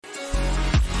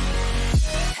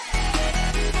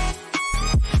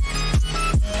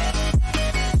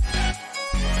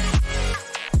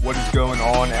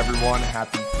on, everyone?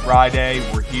 Happy Friday.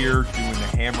 We're here doing the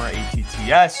Hammer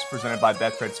ATTS presented by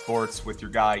Betfred Sports with your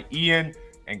guy Ian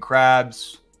and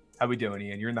Krabs. How we doing,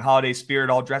 Ian? You're in the holiday spirit,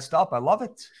 all dressed up. I love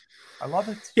it.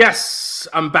 Yes,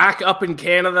 I'm back up in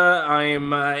Canada.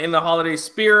 I'm in the holiday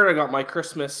spirit. I got my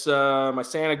Christmas, my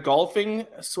Santa golfing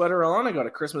sweater on. I got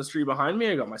a Christmas tree behind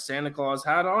me. I got my Santa Claus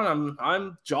hat on.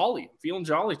 I'm jolly. I'm feeling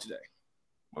jolly today.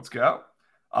 Let's go.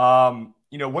 I'm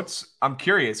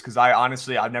curious because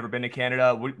I've never been to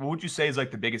Canada. What would you say is like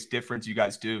the biggest difference you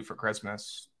guys do for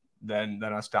Christmas than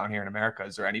us down here in America?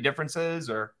 Is there any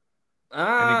differences or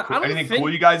anything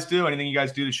cool you guys do? Anything you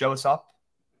guys do to show us up?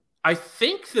 I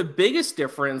think the biggest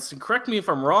difference, and correct me if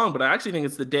I'm wrong, but I actually think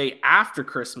it's the day after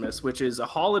Christmas, which is a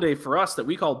holiday for us that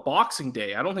we call Boxing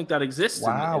Day. I don't think that exists.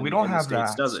 Wow, we don't have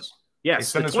States, that, does it?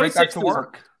 Yes, the 26th right back to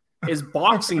work. Is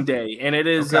Boxing Day, and it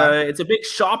is it's a big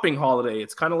shopping holiday.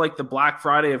 It's kind of like the Black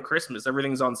Friday of Christmas.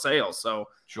 Everything's on sale, so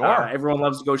sure. Everyone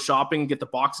loves to go shopping, get the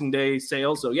Boxing Day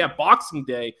sale. So yeah, Boxing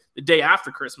Day, the day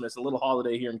after Christmas, a little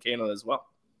holiday here in Canada as well.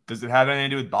 Does it have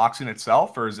anything to do with boxing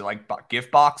itself, or is it like gift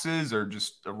boxes, or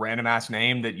just a random ass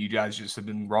name that you guys just have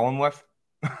been rolling with?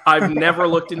 I've never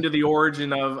looked into the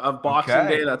origin of Boxing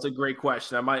Day. That's a great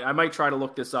question. I might try to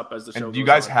look this up as the show goes on. Do you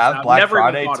guys have Black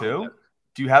Friday too?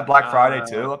 Do you have Black Friday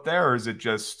too up there, or is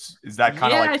that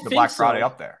kind of like the Black Friday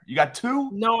up there? You got two?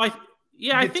 No, I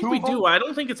think we do. I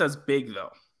don't think it's as big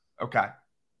though. Okay.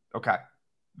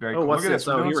 Very cool. What's Look at this.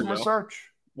 We're doing some research.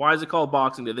 Why is it called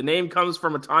Boxing Day? The name comes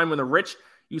from a time when the rich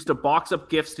used to box up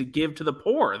gifts to give to the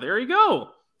poor. There you go.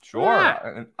 Sure.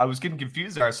 Yeah. I was getting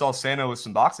confused there. I saw Santa with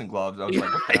some boxing gloves. I was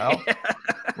like, what the hell?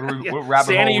 What rabbit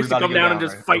Santa hole used to come down and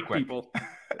just fight people.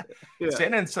 Yeah.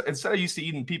 Santa, instead of used to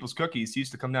eating people's cookies, he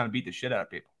used to come down and beat the shit out of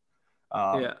people.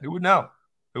 Who would know?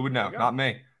 Not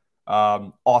me.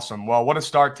 Awesome. Well, what a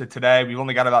start to today. We've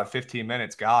only got about 15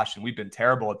 minutes. Gosh, and we've been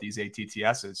terrible at these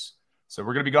ATTSs. So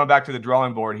we're going to be going back to the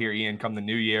drawing board here, Ian, come the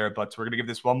new year. But we're going to give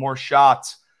this one more shot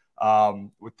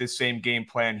with this same game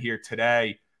plan here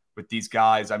today with these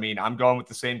guys. I mean, I'm going with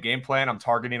the same game plan. I'm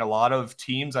targeting a lot of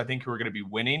teams, I think, who are going to be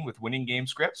winning with winning game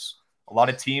scripts. A lot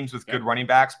of teams with good running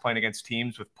backs playing against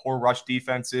teams with poor rush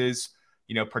defenses,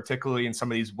 particularly in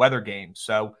some of these weather games.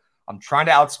 So I'm trying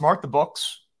to outsmart the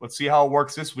books. Let's see how it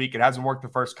works this week. It hasn't worked the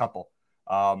first couple.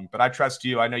 But I trust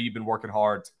you. I know you've been working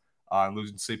hard and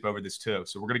losing sleep over this too.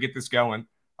 So we're going to get this going.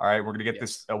 All right. We're going to get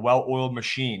this a well-oiled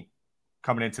machine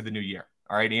coming into the new year.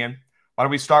 All right, Ian. Why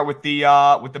don't we start with the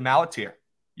mallet tier?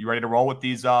 You ready to roll with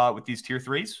these tier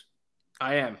threes?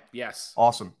 I am. Yes.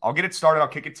 Awesome. I'll get it started. I'll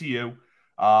kick it to you.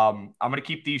 I'm going to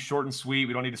keep these short and sweet.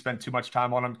 We don't need to spend too much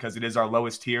time on them because it is our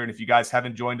lowest tier. And if you guys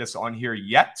haven't joined us on here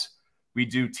yet, we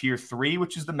do tier 3,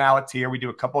 which is the mallet tier. We do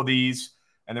a couple of these,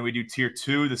 and then we do tier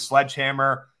 2, the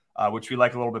sledgehammer, which we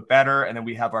like a little bit better. And then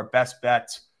we have our best bet,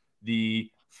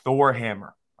 the Thor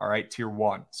hammer. All right, tier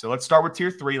 1. So let's start with tier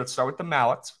 3. Let's start with the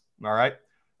mallet. All right.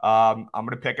 I'm going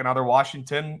to pick another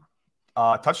Washington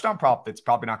touchdown prop that's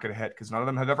probably not going to hit because none of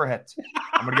them have ever hit.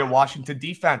 I'm going to get Washington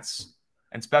defense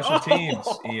and special teams,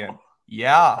 Ian.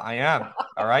 Yeah, I am.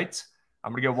 All right.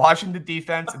 I'm going to get Washington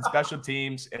defense and special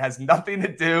teams. It has nothing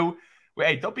to do.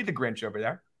 Hey, don't be the Grinch over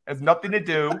there. It has nothing to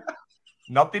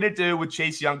do with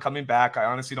Chase Young coming back. I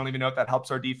honestly don't even know if that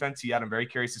helps our defense yet. I'm very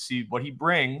curious to see what he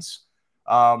brings.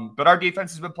 But our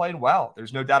defense has been playing well.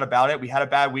 There's no doubt about it. We had a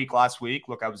bad week last week.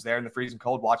 Look, I was there in the freezing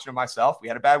cold watching it myself. We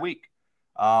had a bad week.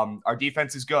 Our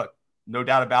defense is good. No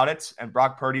doubt about it. And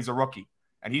Brock Purdy's a rookie.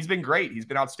 And he's been great. He's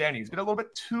been outstanding. He's been a little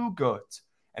bit too good.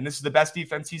 And this is the best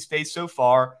defense he's faced so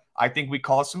far. I think we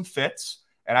call some fits.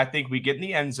 And I think we get in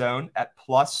the end zone at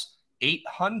plus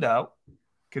 800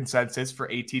 consensus for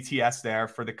ATTS there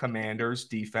for the Commanders,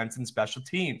 defense, and special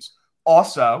teams.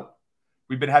 Also,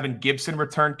 we've been having Gibson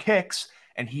return kicks,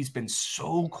 and he's been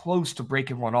so close to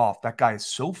breaking one off. That guy is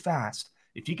so fast.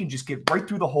 If he can just get right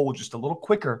through the hole just a little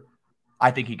quicker,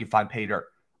 I think he can find pay dirt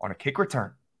on a kick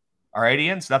return. All right,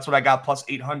 Ian? So that's what I got, plus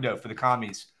 800 for the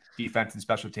Commies, defense and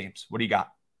special teams. What do you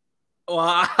got? Well,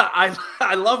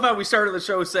 I love how we started the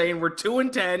show saying we're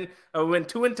 2-10. We went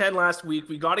 2-10 last week.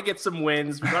 We got to get some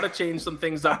wins. We got to change some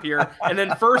things up here. And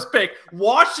then first pick,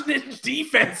 Washington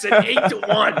defense at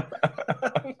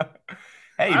 8-1.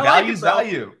 Hey, value's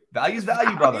value. Value's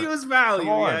value, brother. Value is value.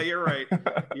 Yeah, you're right.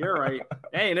 You're right.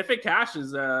 Hey, and if it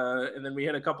cashes, and then we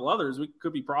hit a couple others, we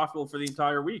could be profitable for the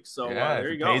entire week. So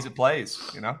there you go. Pays, it plays.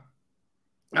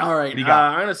 All right.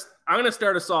 I'm gonna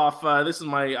start us off. This is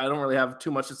I don't really have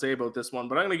too much to say about this one,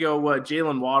 but I'm gonna go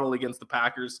Jalen Waddle against the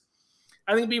Packers.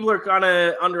 I think people are kind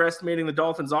of underestimating the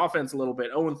Dolphins' offense a little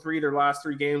bit. 0-3 their last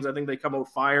 3 games. I think they come out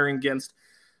firing against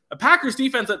a Packers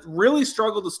defense that really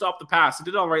struggled to stop the pass. It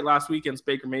did all right last week against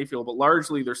Baker Mayfield, but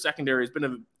largely their secondary has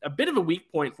been a bit of a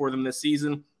weak point for them this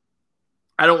season.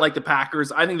 I don't like the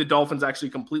Packers. I think the Dolphins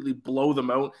actually completely blow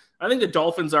them out. I think the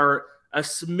Dolphins are a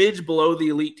smidge below the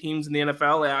elite teams in the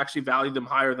NFL. I actually value them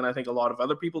higher than I think a lot of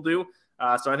other people do.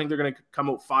 So I think they're going to come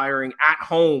out firing at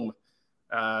home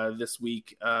this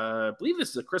week. I believe this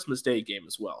is a Christmas Day game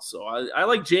as well. So I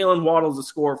like Jalen Waddle to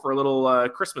score for a little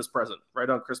Christmas present right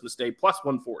on Christmas Day, plus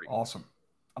 140. Awesome.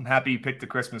 I'm happy you picked the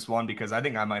Christmas one because I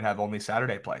think I might have only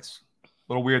Saturday plays. A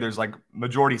little weird. There's like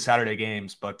majority Saturday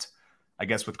games, but I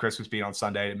guess with Christmas being on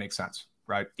Sunday, it makes sense,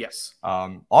 right? Yes.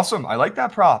 Awesome. I like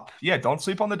that prop. Yeah, don't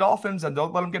sleep on the Dolphins and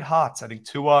don't let them get hot. I think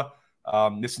Tua,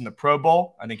 this in the Pro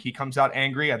Bowl, I think he comes out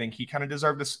angry. I think he kind of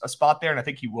deserved a spot there, and I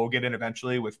think he will get in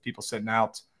eventually with people sitting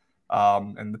out.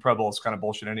 And the Pro Bowl is kind of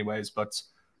bullshit anyways. But,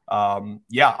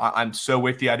 yeah, I'm so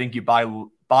with you. I think you buy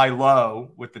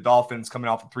low with the Dolphins coming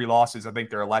off of 3 losses. I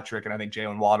think they're electric, and I think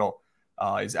Jalen Waddle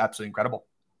is absolutely incredible.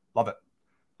 Love it.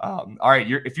 All right,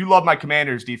 if you love my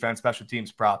Commanders defense, special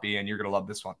teams prop, Ian, you're going to love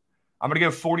this one. I'm going to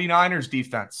go 49ers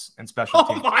defense and special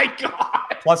teams. Oh, my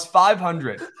God. Plus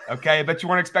 500. Okay, I bet you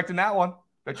weren't expecting that one.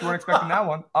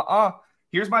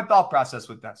 Here's my thought process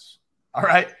with this. All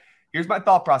right, here's my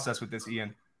thought process with this,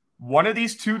 Ian. One of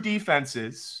these 2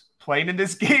 defenses playing in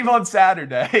this game on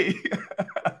Saturday.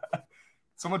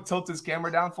 Someone tilt his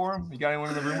camera down for him. You got anyone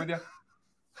in the room with you?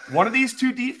 One of these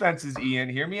 2 defenses, Ian,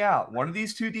 hear me out. One of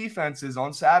these 2 defenses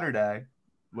on Saturday,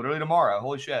 literally tomorrow,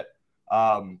 holy shit,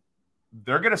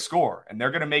 they're going to score, and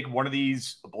they're going to make one of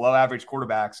these below-average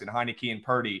quarterbacks in Heineke and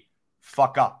Purdy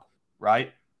fuck up,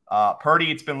 right?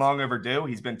 Purdy, it's been long overdue.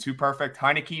 He's been too perfect.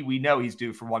 Heineke, we know he's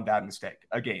due for one bad mistake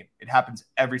a game. It happens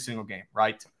every single game,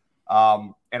 right?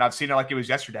 And I've seen it like it was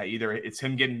yesterday. Either it's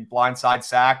him getting blindside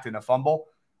sacked and a fumble,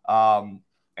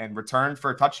 and return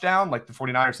for a touchdown like the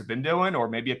 49ers have been doing, or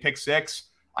maybe a pick 6.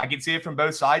 I can see it from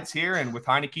both sides here. And with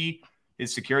Heineke,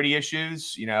 his security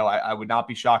issues, I would not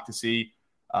be shocked to see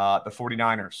the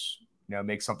 49ers,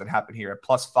 make something happen here at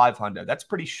plus 500. That's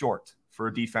pretty short for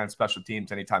a defense, special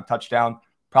teams, anytime touchdown,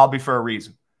 probably for a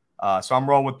reason. So I'm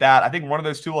rolling with that. I think one of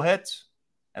those 2 will hit,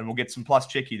 and we'll get some plus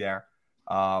chicky there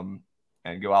and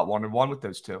go out 1-1 with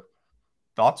those 2.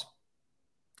 Thoughts?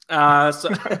 So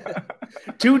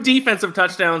 2 defensive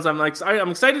touchdowns. I'm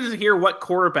excited to hear what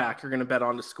quarterback you're going to bet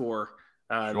on to score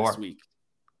this week.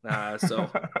 So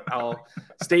I'll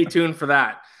stay tuned for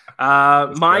that.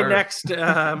 My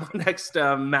next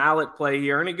mallet play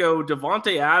here, I'm going to go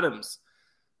Davante Adams,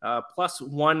 plus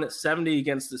 170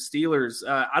 against the Steelers.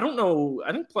 I don't know.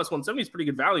 I think plus 170 is pretty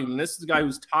good value. And this is a guy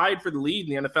who's tied for the lead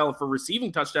in the NFL for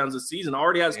receiving touchdowns this season.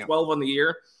 Already has 12 on the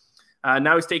year.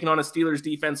 Now he's taking on a Steelers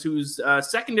defense whose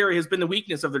secondary has been the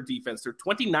weakness of their defense. They're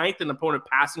 29th in opponent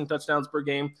passing touchdowns per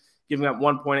game, giving up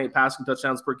 1.8 passing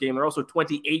touchdowns per game. They're also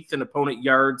 28th in opponent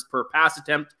yards per pass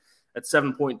attempt at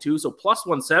 7.2, so plus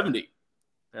 170.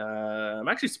 I'm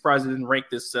actually surprised I didn't rank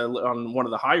this on one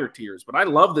of the higher tiers, but I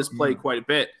love this play quite a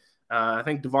bit. I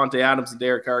think Davante Adams and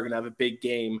Derek Carr are going to have a big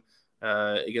game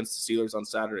against the Steelers on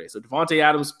Saturday. So Davante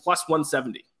Adams plus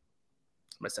 170.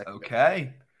 My second.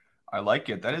 Okay. Pick. I like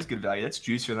it. That is good value. That's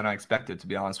juicier than I expected, to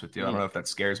be honest with you. I don't know if that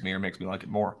scares me or makes me like it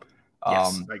more.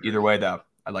 Yes, either way, though,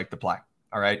 I like the play.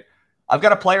 All right. I've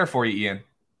got a player for you, Ian.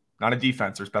 Not a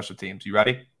defense or special teams. You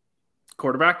ready?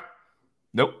 Quarterback?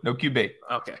 Nope. No QB.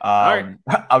 Okay. All right.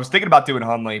 I was thinking about doing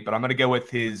Hundley, but I'm going to go with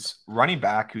his running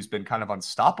back who's been kind of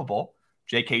unstoppable,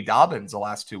 J.K. Dobbins, the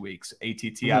last 2 weeks.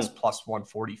 ATTS plus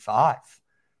 145.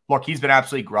 Look, he's been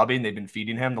absolutely grubbing. They've been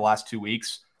feeding him the last 2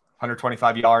 weeks.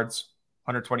 125 yards.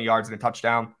 120 yards and a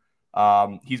touchdown.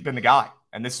 He's been the guy,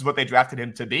 and this is what they drafted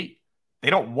him to be.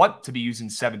 They don't want to be using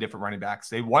 7 different running backs.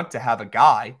 They want to have a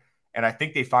guy, and I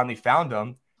think they finally found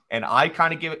him. And I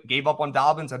kind of gave up on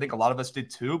Dobbins. I think a lot of us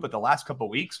did too, but the last couple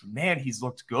of weeks, man, he's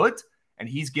looked good, and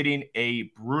he's getting a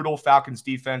brutal Falcons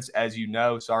defense, as you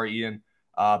know. Sorry, Ian.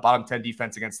 Bottom 10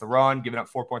 defense against the run, giving up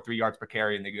 4.3 yards per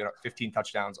carry, and they give up 15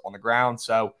 touchdowns on the ground.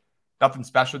 So nothing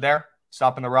special there.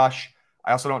 Stopping the rush.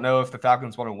 I also don't know if the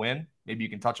Falcons want to win. Maybe you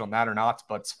can touch on that or not,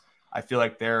 but I feel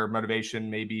like their motivation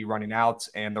may be running out,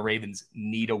 and the Ravens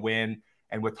need a win.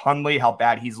 And with Hundley, how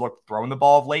bad he's looked throwing the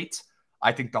ball of late,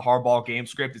 I think the Harbaugh game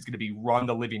script is going to be run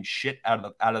the living shit out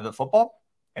of the football,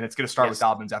 and it's going to start with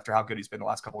Dobbins after how good he's been the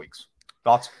last couple weeks.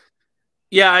 Thoughts?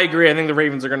 Yeah, I agree. I think the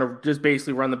Ravens are going to just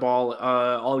basically run the ball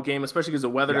all game, especially because the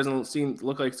weather doesn't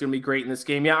look like it's going to be great in this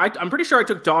game. Yeah, I'm pretty sure I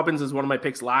took Dobbins as one of my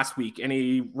picks last week, and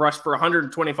he rushed for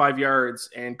 125 yards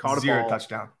and caught a ball.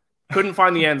 Touchdown. Couldn't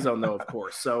find the end zone, though, of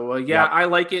course. So, I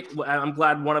like it. I'm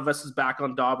glad one of us is back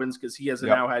on Dobbins because he has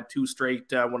now had 2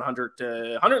 straight 100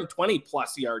 to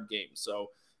 120-plus yard games. So,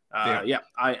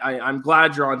 I'm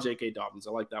glad you're on J.K. Dobbins.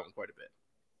 I like that one quite a bit.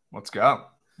 Let's go.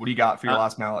 What do you got for your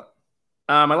last mallet?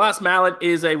 My last mallet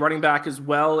is a running back as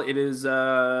well. It is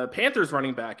Panthers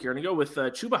running back here. I'm going to go with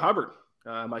Chuba Hubbard,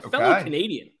 my fellow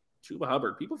Canadian. Chuba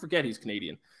Hubbard. People forget he's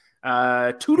Canadian.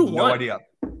 2-1. No idea.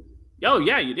 Oh,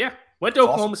 yeah. Went to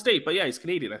Oklahoma State, but yeah, he's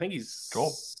Canadian. I think he's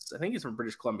cool. I think he's from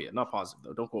British Columbia. Not positive,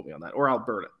 though. Don't quote me on that. Or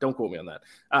Alberta. Don't quote me on that.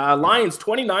 Lions,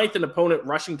 29th in opponent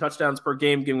rushing touchdowns per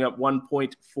game, giving up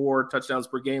 1.4 touchdowns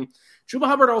per game. Chuba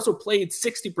Hubbard also played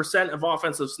 60% of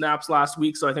offensive snaps last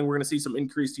week, so I think we're going to see some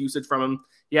increased usage from him.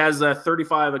 He has a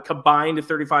combined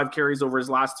 35 carries over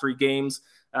his last 3 games.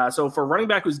 So for a running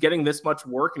back who's getting this much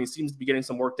work, and he seems to be getting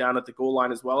some work down at the goal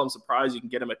line as well, I'm surprised you can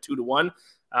get him at 2-1.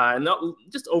 And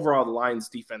just overall, the Lions'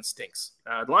 defense stinks.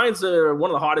 The Lions are one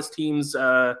of the hottest teams.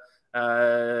 Zach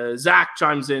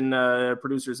chimes in,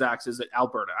 producer Zach says that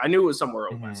Alberta. I knew it was somewhere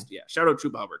out west. Yeah, shout out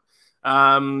Chuba Hubbard.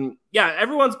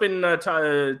 Everyone's been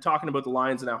talking about the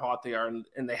Lions and how hot they are, and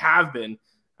they have been.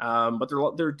 But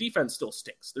their defense still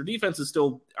stinks. Their defense is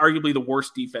still arguably the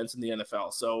worst defense in the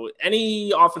NFL. So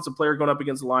any offensive player going up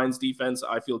against the Lions defense,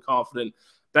 I feel confident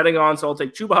betting on. So I'll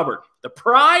take Chuba Hubbard, the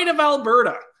pride of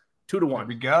Alberta, 2-1. There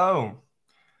we go.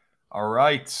 All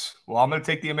right. Well, I'm going to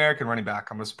take the American running back.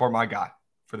 I'm going to support my guy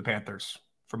for the Panthers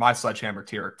for my sledgehammer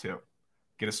tier 2.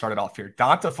 Get us started off here.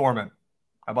 Donta Foreman.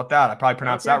 How about that? I probably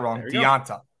pronounced that wrong.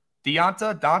 Deonta.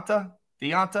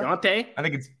 I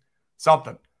think it's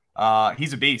something.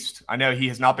 He's a beast. I know he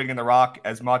has not been in the rock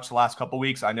as much the last couple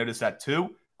weeks. I noticed that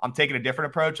too. I'm taking a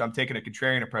different approach. I'm taking a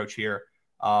contrarian approach here.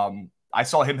 I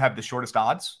saw him have the shortest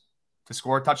odds to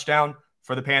score a touchdown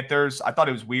for the Panthers. I thought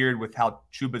it was weird with how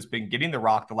Chuba's been getting the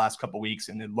rock the last couple weeks,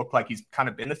 and it looked like he's kind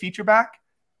of been the feature back.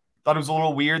 Thought it was a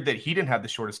little weird that he didn't have the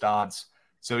shortest odds.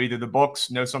 So either the books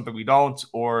know something we don't,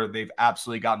 or they've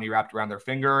absolutely got me wrapped around their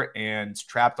finger and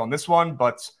trapped on this one.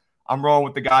 But I'm rolling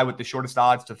with the guy with the shortest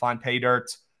odds to find pay dirt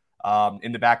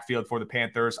in the backfield for the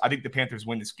Panthers. I think the Panthers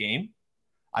win this game.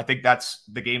 I think that's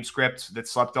the game script that's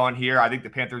slept on here. I think the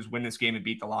Panthers win this game and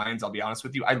beat the Lions. I'll be honest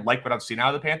with you. I like what I've seen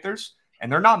out of the Panthers,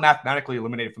 and they're not mathematically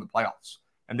eliminated from the playoffs.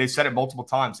 And they've said it multiple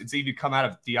times. It's even come out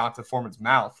of Deonta Foreman's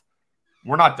mouth.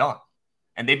 We're not done.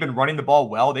 And they've been running the ball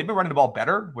well. They've been running the ball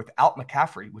better without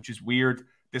McCaffrey, which is weird.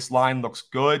 This line looks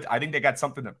good. I think they got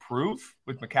something to prove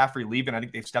with McCaffrey leaving. I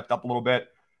think they've stepped up a little bit.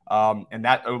 And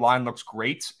that O-line looks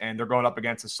great, and they're going up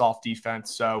against a soft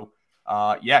defense. So,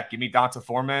 give me Deonta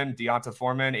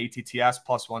Foreman, ATTS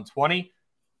plus 120.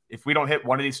 If we don't hit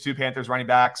one of these 2 Panthers running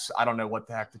backs, I don't know what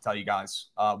the heck to tell you guys.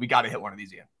 We got to hit one of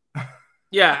these, Ian.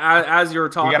 As you were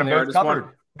talking there,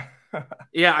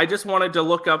 I just wanted to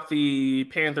look up the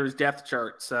Panthers depth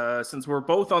charts since we're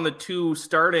both on the 2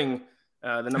 starting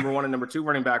the number 1 and number 2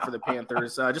 running back for the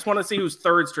Panthers. I just want to see who's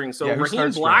third string. So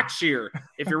Raheem Blackshear,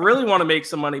 if you really want to make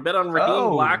some money, bet on Raheem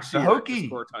Blackshear to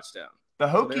score a touchdown. The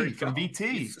Hokie from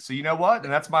VT. So you know what?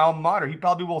 And that's my alma mater. He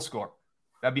probably will score.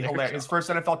 That'd be hilarious. His first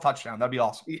NFL touchdown. That'd be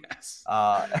awesome. Yes.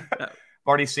 I've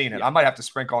already seen it. Yeah. I might have to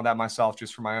sprinkle on that myself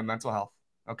just for my own mental health.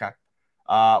 Okay.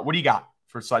 What do you got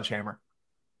for Sledgehammer?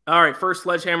 All right, first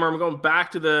Sledgehammer. I'm going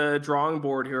back to the drawing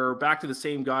board here, back to the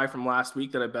same guy from last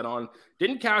week that I bet on.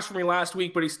 Didn't cash for me last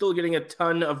week, but he's still getting a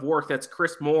ton of work. That's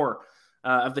Chris Moore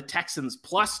of the Texans,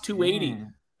 plus 280.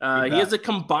 He has a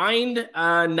combined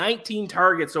 19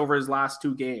 targets over his last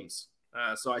 2 games.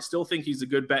 So I still think he's a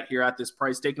good bet here at this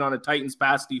price, taking on a Titans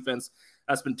pass defense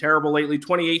that's been terrible lately.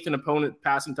 28th in opponent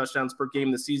passing touchdowns per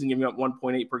game this season, giving up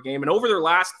 1.8 per game. And over their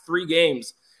last 3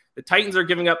 games, the Titans are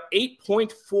giving up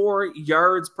 8.4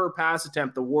 yards per pass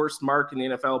attempt, the worst mark in the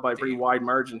NFL by a pretty wide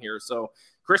margin here. So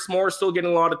Chris Moore is still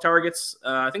getting a lot of targets.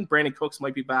 I think Brandon Cooks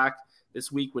might be back this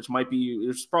week, which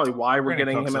is probably why we're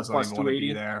getting him at plus 280.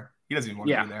 He doesn't even want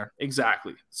to be there.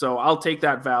 Exactly. So I'll take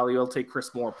that value. I'll take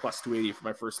Chris Moore plus 280 for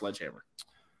my first Sledgehammer.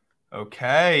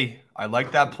 Okay. I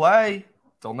like that play.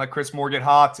 Don't let Chris Moore get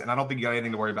hot. And I don't think you got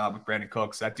anything to worry about with Brandon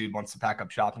Cooks. That dude wants to pack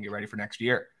up shop and get ready for next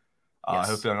year.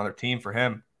 Hopefully another team for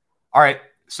him. All right.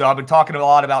 So I've been talking a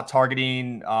lot about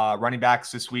targeting running backs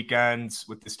this weekend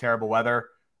with this terrible weather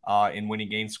in winning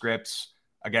game scripts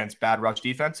against bad rush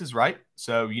defenses, right?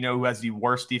 So you know who has the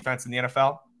worst defense in the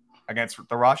NFL against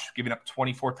the rush, giving up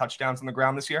 24 touchdowns on the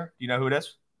ground this year? Do you know who it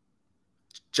is?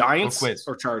 Giants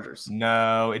or Chargers?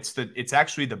 No, it's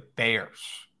actually the Bears.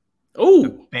 Oh,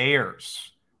 the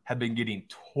Bears have been getting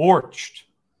torched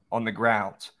on the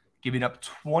ground, giving up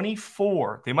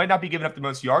 24. They might not be giving up the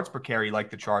most yards per carry like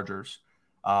the Chargers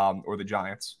or the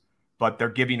Giants, but they're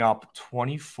giving up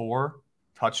 24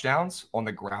 touchdowns on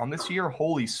the ground this year.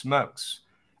 Holy smokes.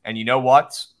 And you know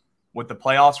what? With the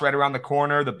playoffs right around the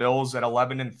corner, the Bills at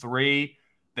 11-3,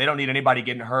 They don't need anybody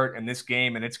getting hurt in this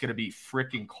game, and it's going to be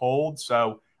freaking cold.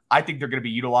 So I think they're going to be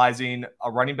utilizing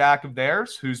a running back of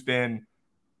theirs who's been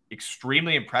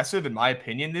extremely impressive, in my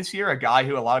opinion, this year. A guy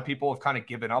who a lot of people have kind of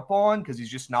given up on because he's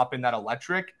just not been that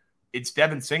electric. It's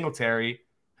Devin Singletary,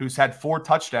 who's had 4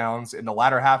 touchdowns in the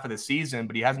latter half of the season,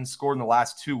 but he hasn't scored in the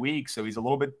last 2 weeks, so he's a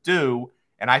little bit due.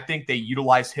 And I think they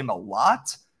utilize him a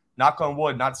lot. Knock on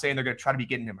wood, not saying they're going to try to be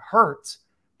getting him hurt,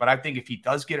 but I think if he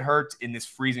does get hurt in this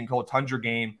freezing cold tundra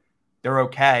game, they're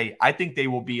okay. I think they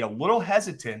will be a little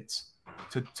hesitant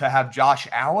to have Josh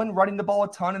Allen running the ball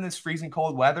a ton in this freezing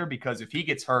cold weather, because if he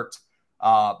gets hurt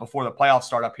before the playoffs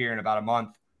start up here in about a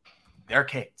month, they're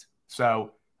caked.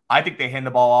 So I think they hand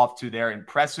the ball off to their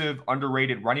impressive,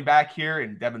 underrated running back here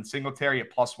in Devin Singletary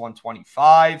at plus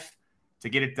 125 to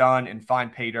get it done and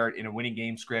find pay dirt in a winning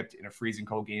game script in a freezing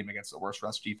cold game against the worst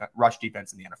rush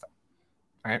defense in the NFL.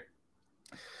 All right.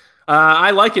 I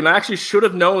like it. And I actually should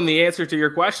have known the answer to your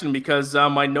question because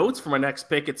my notes for my next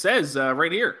pick, it says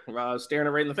right here, staring it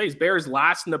right in the face, Bears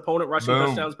last in opponent rushing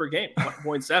touchdowns per game,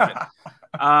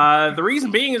 1.7. The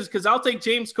reason being is because I'll take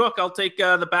James Cook. I'll take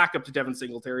the backup to Devin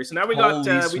Singletary. So now we got,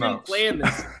 we didn't plan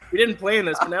this. We didn't plan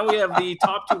this, but now we have the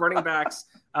top 2 running backs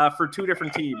for 2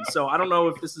 different teams. So I don't know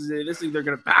if this is either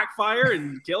going to backfire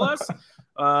and kill us,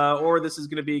 or this is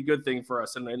going to be a good thing for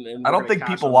us. And I don't think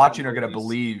people watching are going to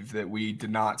believe that we did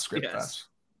not script this.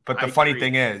 But the funny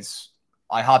thing is,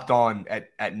 I hopped on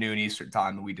at noon Eastern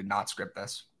time and we did not script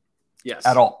this. Yes.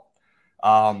 At all.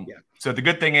 So the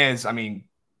good thing is, I mean,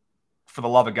 for the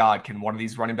love of God, can one of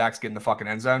these running backs get in the fucking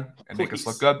end zone and make us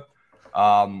look good?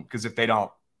 Because if they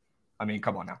don't, I mean,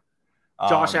 come on now.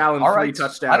 Josh Allen, all 3 right.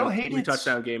 touchdowns. I don't hate 3 it.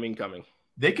 touchdown game incoming.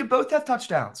 They could both have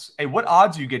touchdowns. Hey, what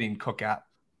odds are you getting Cook at?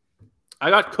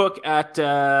 I got Cook at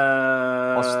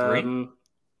plus 3?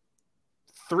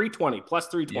 320, plus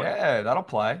 320. Yeah, that'll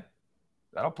play.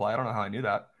 I don't know how I knew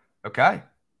that. Okay.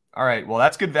 All right. Well,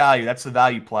 that's good value. That's the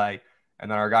value play. And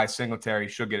then our guy Singletary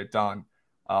should get it done.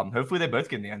 Hopefully they both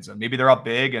get in the end zone. Maybe they're up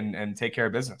big and take care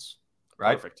of business.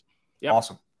 Right? Perfect. Yeah.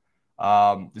 Awesome.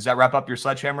 Does that wrap up your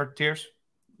sledgehammer tiers?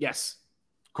 Yes.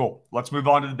 Cool. Let's move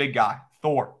on to the big guy,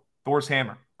 Thor's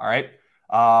hammer. All right.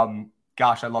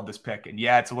 Gosh, I love this pick. And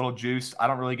yeah, it's a little juiced. I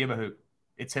don't really give a hoot.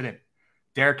 It's hidden.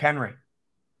 Derrick Henry.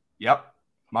 Yep.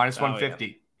 Minus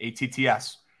 150. Yeah.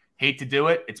 ATTS. Hate to do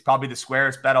it. It's probably the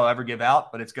squarest bet I'll ever give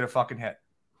out, but it's going to fucking hit.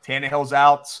 Tannehill's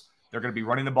out. They're going to be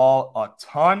running the ball a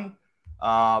ton.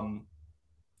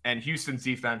 And Houston's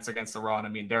defense against the run, I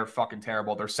mean, they're fucking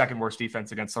terrible. They're second worst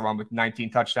defense against the run with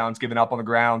 19 touchdowns given up on the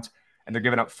ground, and they're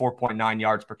giving up 4.9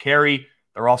 yards per carry.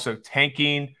 They're also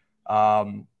tanking,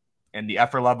 and the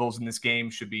effort levels in this game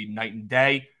should be night and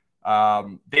day.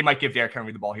 They might give Derrick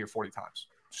Henry the ball here 40 times,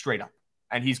 straight up.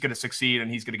 And he's going to succeed, and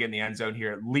he's going to get in the end zone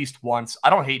here at least once. I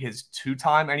don't hate his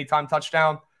 2-time anytime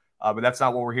touchdown, but that's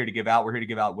not what we're here to give out. We're here to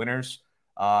give out winners,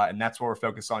 and that's what we're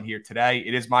focused on here today.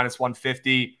 It is minus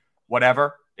 150,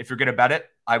 whatever. If you're going to bet it,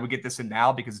 I would get this in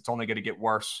now because it's only going to get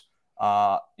worse,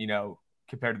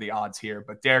 compared to the odds here.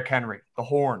 But Derrick Henry, the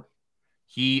horn,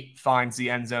 he finds the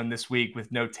end zone this week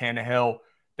with no Tannehill.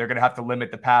 They're going to have to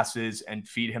limit the passes and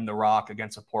feed him the rock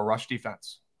against a poor rush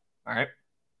defense. All right.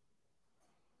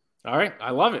 I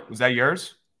love it. Was that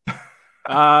yours?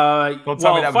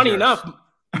 Funny enough,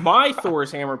 my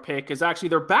Thor's hammer pick is actually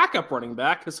their backup running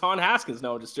back, Hassan Haskins.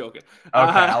 No, just joking. Okay,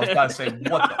 I was about to say,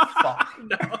 what the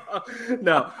fuck?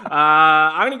 No.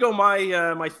 I'm going to go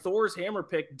my Thor's hammer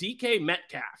pick, DK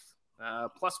Metcalf,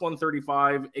 plus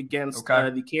 135 against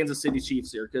the Kansas City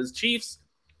Chiefs here. Because Chiefs,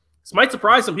 this might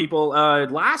surprise some people,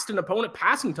 last in opponent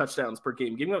passing touchdowns per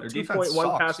game, giving up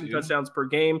 2.1 passing touchdowns per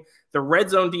game. The red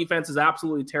zone defense is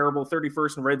absolutely terrible,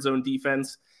 31st in red zone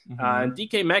defense. And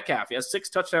DK Metcalf, he has 6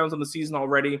 touchdowns on the season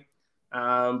already.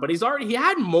 But he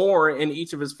had more in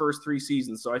each of his first 3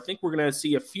 seasons. So I think we're going to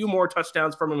see a few more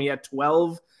touchdowns from him. He had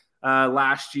 12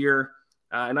 last year.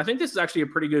 And I think this is actually a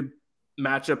pretty good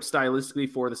matchup stylistically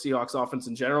for the Seahawks offense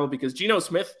in general, because Geno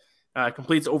Smith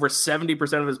completes over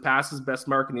 70% of his passes, best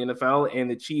mark in the NFL.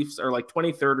 And the Chiefs are like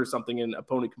 23rd or something in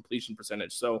opponent completion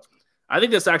percentage. So I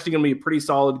think that's actually going to be a pretty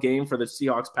solid game for the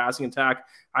Seahawks passing attack.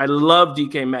 I love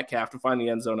DK Metcalf to find the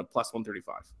end zone at plus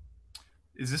 135.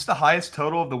 Is this the highest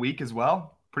total of the week as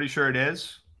well? Pretty sure it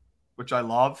is, which I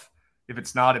love. If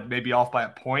it's not, it may be off by a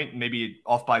point, maybe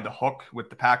off by the hook with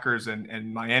the Packers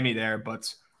and Miami there,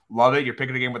 but love it. You're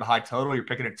picking a game with a high total. You're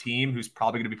picking a team who's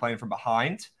probably going to be playing from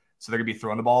behind, so they're going to be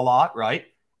throwing the ball a lot, right?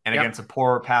 And against a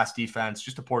poor pass defense,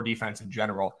 just a poor defense in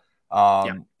general.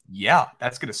 Yeah,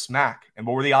 that's going to smack. And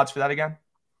what were the odds for that again?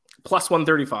 Plus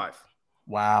 135.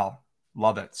 Wow.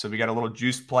 Love it. So we got a little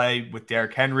juice play with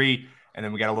Derrick Henry, and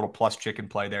then we got a little plus chicken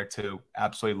play there too.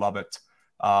 Absolutely love it.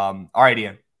 All right,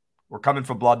 Ian, we're coming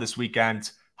for blood this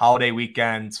weekend, holiday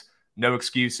weekend, no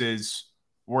excuses.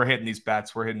 We're hitting these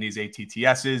bets. We're hitting these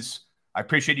ATTSs. I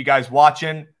appreciate you guys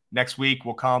watching. Next week,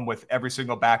 we'll come with every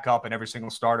single backup and every single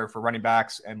starter for running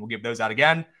backs, and we'll give those out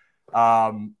again.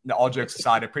 All jokes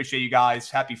aside, I appreciate you guys.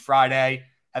 Happy Friday.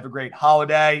 Have a great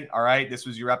holiday. All right. This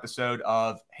was your episode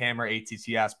of Hammer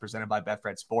ATTS presented by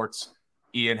Betfred Sports.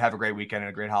 Ian, have a great weekend and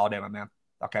a great holiday, my man.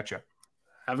 I'll catch you.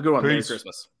 Have a good one. Peace. Merry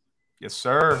Christmas. Yes,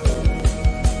 sir.